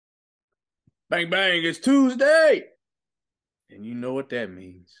Bang, bang, it's Tuesday. And you know what that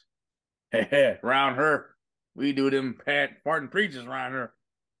means. Around her, we do them farting preachers around her.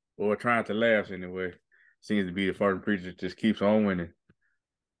 Well, we're trying to laugh anyway. Seems to be the farting preacher just keeps on winning.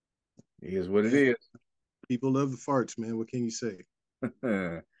 It is what it Yeah, is. people love the farts, man. What can you say?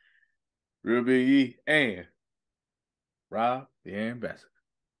 Real Big E and Rob, the ambassador.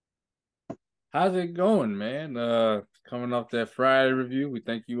 How's it going, man? Coming off that Friday review, we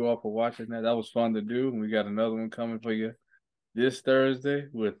thank you all for watching that. That was fun to do. And we got another one coming for you this Thursday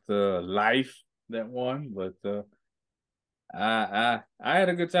with Life that won. But I had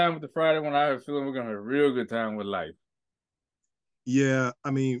a good time with the Friday one. I have a feeling we're gonna have a real good time with Life. Yeah,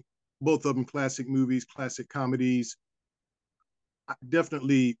 I mean, both of them classic movies, classic comedies. I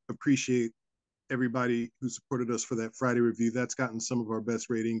definitely appreciate everybody who supported us for that Friday review. That's gotten some of our best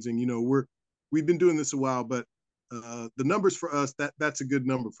ratings, and we've been doing this a while, but the numbers for us that's a good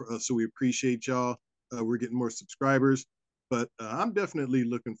number for us. So we appreciate y'all. We're getting more subscribers, but I'm definitely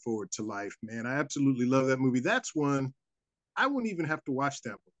looking forward to Life, man. I absolutely love that movie. That's one I wouldn't even have to watch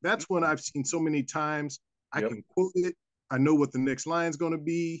that one. That's one I've seen so many times. I Yep. can quote it. I know what the next line's going to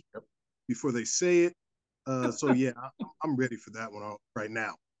be Yep. before they say it. So yeah, I'm ready for that one right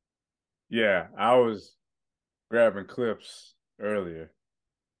now. Yeah, I was grabbing clips earlier,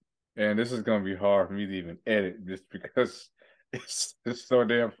 and this is gonna be hard for me to even edit just because it's so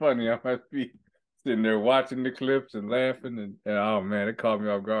damn funny. I might be sitting there watching the clips and laughing, and oh man, it caught me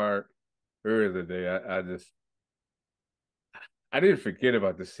off guard earlier today. I didn't forget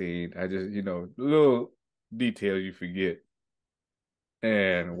about the scene. I just, little detail you forget.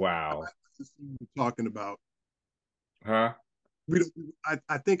 And wow. The scene you're talking about. Huh? We don't,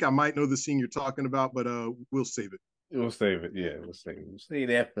 I think I might know the scene you're talking about, but we'll save it. We'll save it. Yeah, we'll save it. We'll save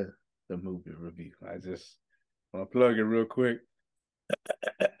that for the movie review. I just want to plug it real quick.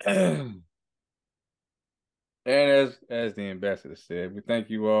 And as the ambassador said, we thank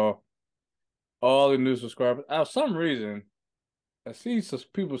you all the new subscribers. For some reason, I see some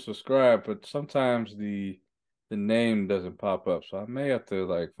people subscribe, but sometimes the name doesn't pop up. So I may have to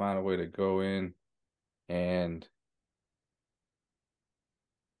like find a way to go in and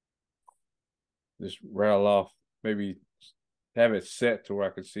just rattle off, maybe have it set to where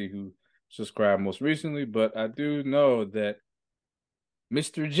I can see who subscribed most recently. But I do know that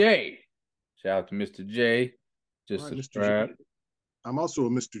Mr. J, shout out to Mr. J, All just right, Mr. J. subscribed. I'm also a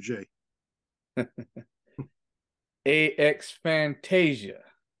Mr. J. AX Fantasia,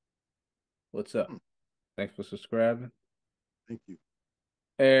 what's up? Thanks for subscribing. Thank you.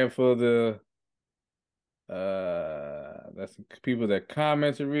 And for the that's the people that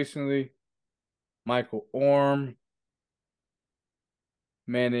commented recently. Michael Orm,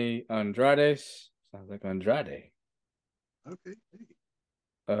 Manny Andrades, sounds like Andrade. Okay. Hey.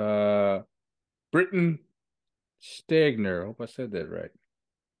 Uh, Britton Stegner. Hope I said that right.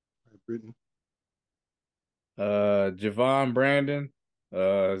 All right, Brittany. Javon Brandon.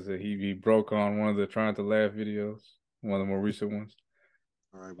 So he broke on one of the Trying to Laugh videos, one of the more recent ones.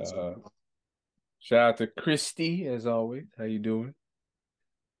 All right, what's up? Uh, Shout out to Christy as always. How you doing?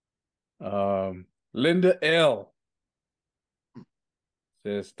 Linda L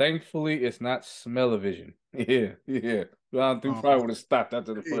says, thankfully it's not smell-o-vision. Yeah, yeah. Well, I think Oh, probably would have stopped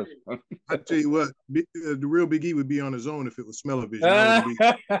after the hey, first one. I tell you what, the real Big E would be on his own if it was smell-o-vision. I No,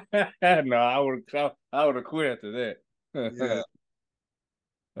 wouldn't be. I would have quit after Yeah, that.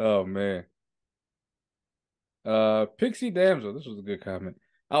 Oh man. Pixie Damsel, this was a good comment.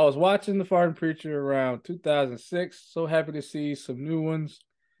 I was watching The Farting Preacher around 2006. So happy to see some new ones.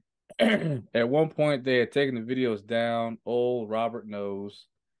 At one point, they had taken the videos down. Old Robert knows.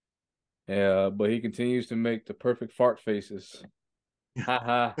 But he continues to make the perfect fart faces. Ha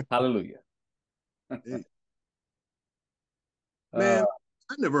ha, hallelujah. hey, Uh, man,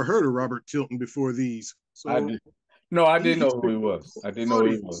 I never heard of Robert Tilton before these. I So did. No, I didn't know he's who he picked up was. a I didn't know whole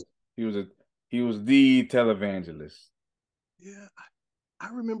who he audience. was. He was the televangelist. Yeah, I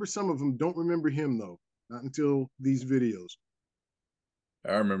remember some of them. Don't remember him though. Not until these videos.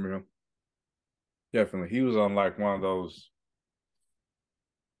 I remember him. Definitely. He was on like one of those.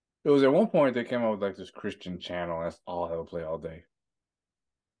 It was at one point they came out with like this Christian channel. That's all I would play all day.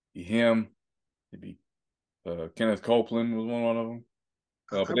 Be him. It'd be Kenneth Copeland was one of them.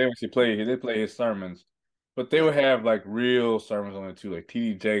 But I, they actually play his sermons. But they yeah, would have like real sermons on it too, like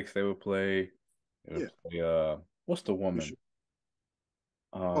TD Jakes. They would play. They would yeah, play. What's the for woman? sure.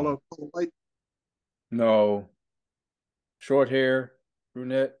 Um, Paula White. no, short hair,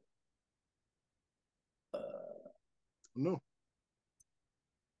 brunette. Uh, No.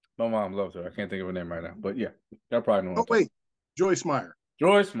 my mom loves her. I can't think of her name right now, but yeah, y'all probably know what Oh I'm talking. wait, Joyce Meyer.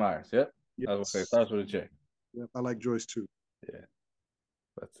 Joyce Myers. Yep. I was gonna say starts with a J. Yep, I like Joyce too. Yeah,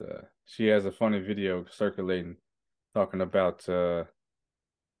 but she has a funny video circulating talking about the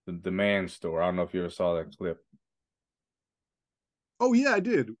man store. I don't know if you ever saw that clip. Oh yeah, I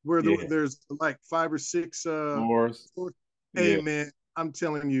did. Where Yeah. there's like 5 or 6 Stores. Hey Yeah. man, I'm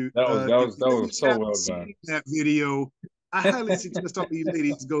telling you, That was so well done. That video, I highly suggest all you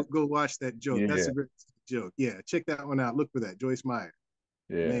ladies go watch that joke. Yeah. That's a great joke. Yeah, check that one out. Look for that, Joyce Meyer.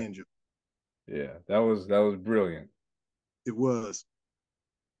 Yeah. Man joke. Yeah, that was brilliant. It was.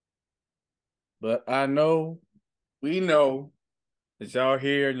 But we know that y'all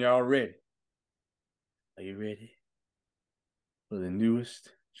here and y'all ready. Are you ready for the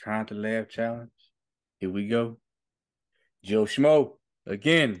newest Trying to Laugh challenge? Here we go. Joe Schmo,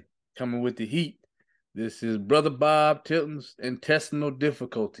 again, coming with the heat. This is Brother Bob Tilton's intestinal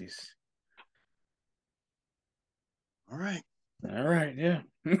difficulties. All right. All right, yeah.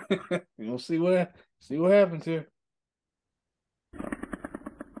 We'll see what happens here.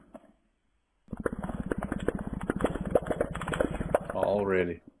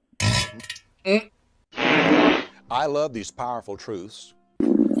 Already. I love these powerful truths,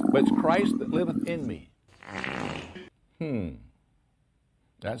 but it's Christ that liveth in me.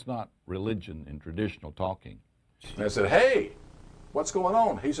 That's not religion in traditional talking. And I said, hey, what's going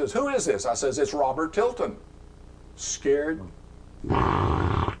on? He says, who is this? I says, it's Robert Tilton. Scared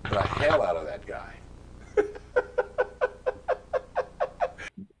the hell out of that guy.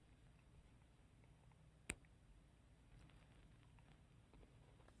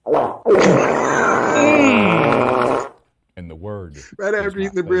 And the word. Right after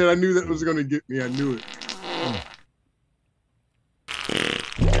eating the bread, I knew that was going to get me. I knew it.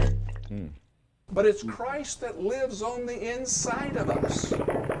 But it's Christ that lives on the inside of us.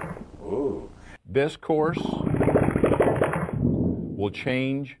 Ooh. This course will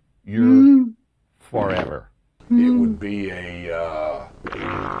change your forever. It would be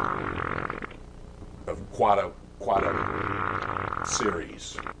quite a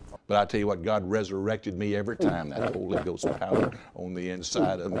series. But I tell you what, God resurrected me every time. That Holy Ghost power on the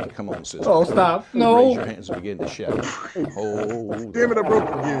inside of me. Come on, sister. Oh, stop. No. Raise your hands and begin to shout. Oh, Damn it, I broke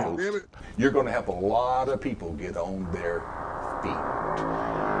again. Damn it. You're going to help a lot of people get on their feet.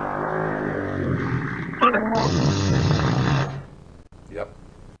 Yep.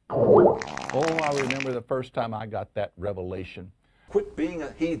 Oh, I remember the first time I got that revelation. Quit being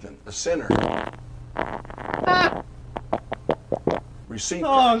a heathen, a sinner. Receive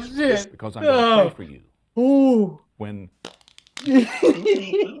Oh, Christ. shit. Because I'm going to pray for you. Ooh. When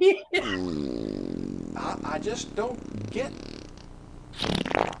I just don't get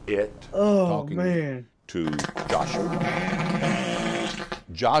it. Oh, Talking man. to Joshua.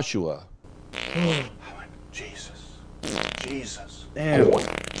 Joshua. I went, Jesus. Jesus. Damn.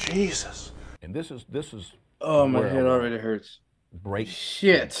 Jesus. And this is Oh, my where head I already hurts. break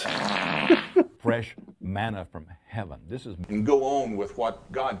Shit. fresh manna from heaven. This is And go on with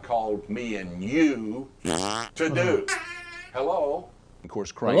what God called me and you to do. Hello? of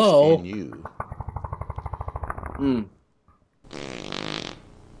course Christ Hello? in you.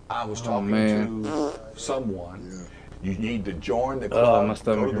 I was talking man. to someone. You need to join the Oh, club. my Go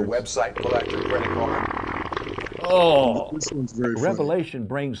stomach to the hurts. website, pull out your credit card. Oh. This one's very funny. Revelation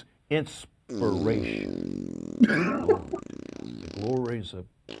brings inspiration. The glories of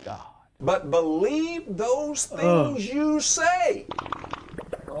God. But believe those things you say.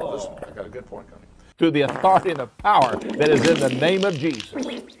 Oh, listen, I got a good point coming. Through the authority and the power that is in the name of Jesus,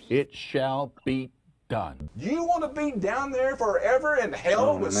 it shall be done. You want to be down there forever in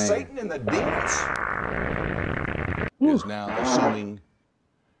hell with man. Satan and the demons? Is now assuming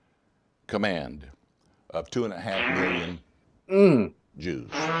command of 2.5 million Jews.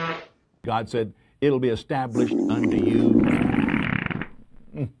 God said, it'll be established unto you.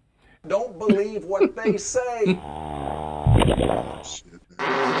 Don't believe what they say.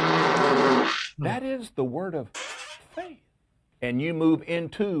 That is the word of faith. And you move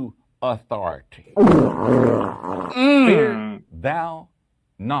into authority. Fear thou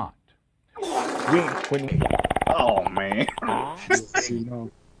not. Oh, man. You know.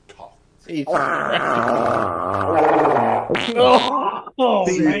 Talk. Oh,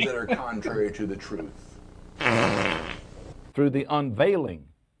 Things man. that are contrary to the truth. Through the unveiling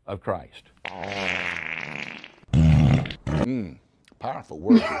of Christ. Powerful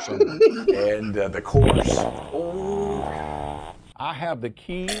word for someone. And the course. I have the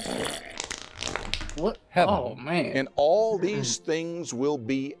keys. What? Heaven. Oh, man. And all these things will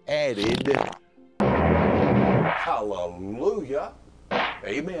be added. Hallelujah.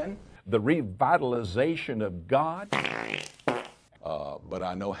 Amen. The revitalization of God, but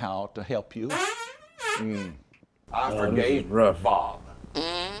I know how to help you. I forgave Bob.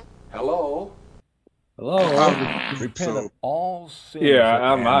 Hello? Hello? Repent of all sins. Yeah,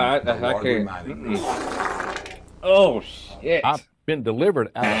 I The Lord can't. reminded me. Oh, shit. I've been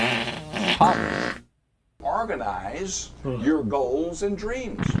delivered out of poverty. Organize your goals and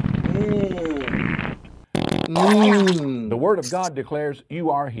dreams. The Word of God declares you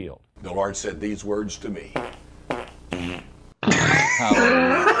are healed. The Lord said these words to me.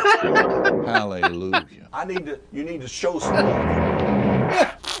 Hallelujah. Hallelujah. You need to show some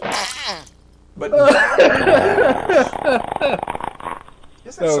love. But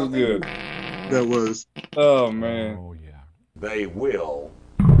is That was something? good. That was. Oh, man. Oh, yeah. They will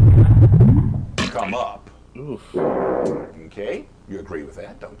come up. Oof. Okay? You agree with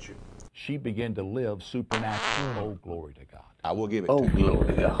that, don't you? She began to live supernatural. Oh, glory to God. I will give it Oh, to you. glory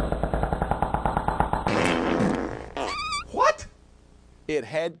to God. What? It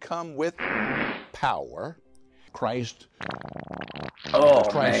had come with power. Christ's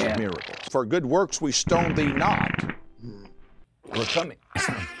Man. miracles. For good works we stone thee not. We're coming.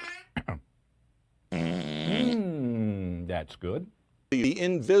 That's good. The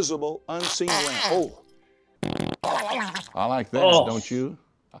invisible, unseen realm. Oh, I like that, don't you?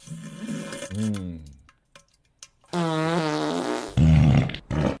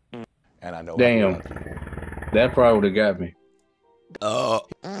 And I know. Damn. That probably would have got me.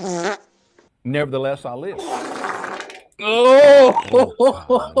 Nevertheless, I live. Oh! In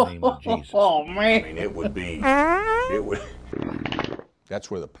the name of Jesus. Oh, I man. mean, it would.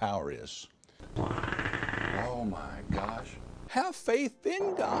 That's where the power is. Oh my gosh. Have faith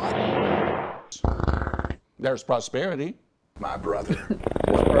in God. There's prosperity. My brother.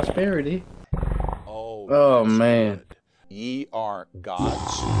 Prosperity. Oh, Oh, that's man. good. Ye are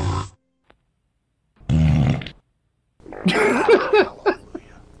God's.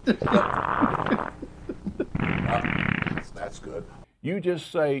 That's good. You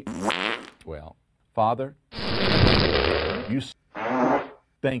just say, well, Father,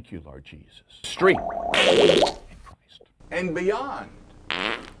 thank you, Lord Jesus. Strength in Christ. And beyond.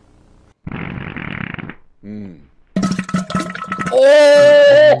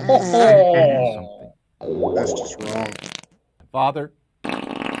 Oh! That's just wrong. Father,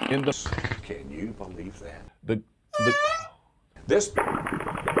 in the Can you believe that? the This.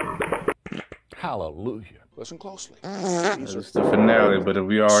 hallelujah. Listen closely. It's the finale, but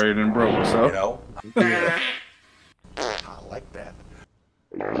we already done broke, You so. know? Yeah. I like that.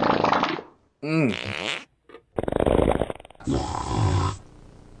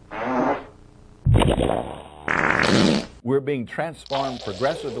 We're being transformed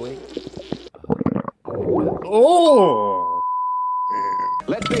progressively. Oh! Man.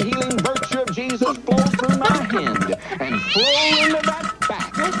 Let the healing virtue of Jesus flow through my hand and flow into that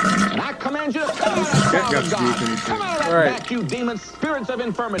back. And I command you to come out of that That child got of to do with God. anything. Come out of that Right. back, you demon spirits of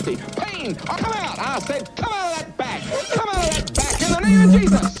infirmity. Pain, come out. I said, come out of that back. Come out of that back in the name of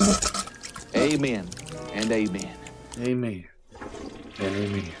Jesus. Amen and amen. Amen. And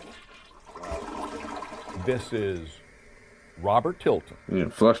amen. This is Robert Tilton Yeah,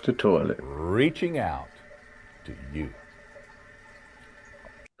 flush the toilet. reaching out to you.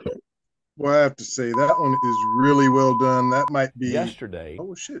 Well, I have to say that one is really well done. That might be. Yesterday,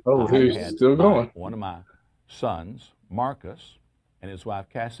 Oh shit. Oh, I he's had still going. one of my sons, Marcus, and his wife,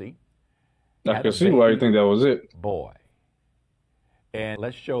 Cassie, I had can a see why you baby think that was it. boy. And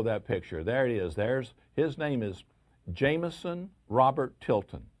let's show that picture. There it is. His name is Jameson Robert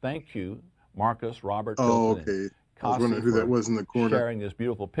Tilton. Thank you, Marcus Robert Oh, Tilton. and okay. I was wondering who Cassie that was in the for corner. sharing this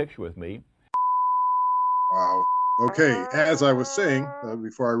beautiful picture with me. Wow. Okay. As I was saying,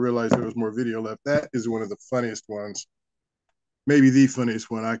 before I realized there was more video left, that is one of the funniest ones. Maybe the funniest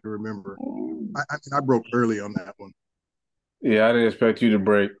one I can remember. I broke early on that one. Yeah, I didn't expect you to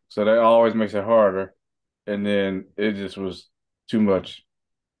break, so that always makes it harder. And then it just was too much.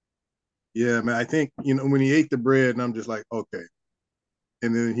 Yeah, man. I think, when he ate the bread, and I'm just like, okay.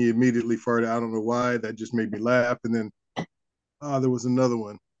 And then he immediately farted. I don't know why. That just made me laugh. And then, there was another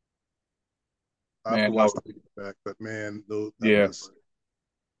one. I have to Man, watch the video back, but man, that Yeah. was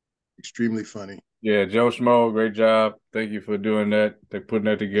extremely funny. Yeah, Joe Schmo, great job. Thank you for doing that. They're putting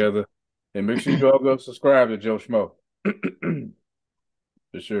that together. And make sure you all go subscribe to Joe Schmo.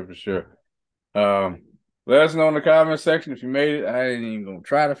 For sure, for sure. Let us know in the comment section if you made it. I ain't even gonna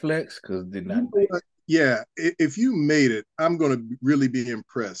try to flex because did not make it. Yeah, if you made it, I'm gonna really be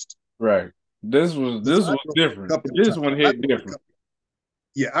impressed. Right. This was different. This one hit different.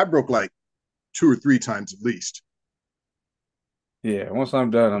 Yeah, I broke like 2 or 3 times at least. Yeah, once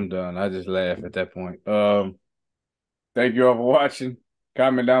I'm done, I'm done. I just laugh at that point. Thank you all for watching.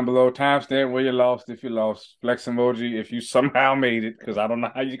 Comment down below. Timestamp where you lost if you lost. Flex emoji if you somehow made it, because I don't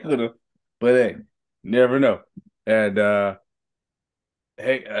know how you could have. But hey, never know. And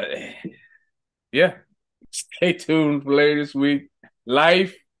hey, yeah. Stay tuned for later this week.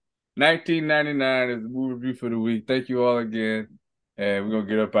 Life 1999 is the movie review for the week. Thank you all again. And we're gonna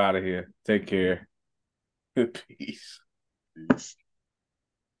get up out of here. Take care. Peace. Peace.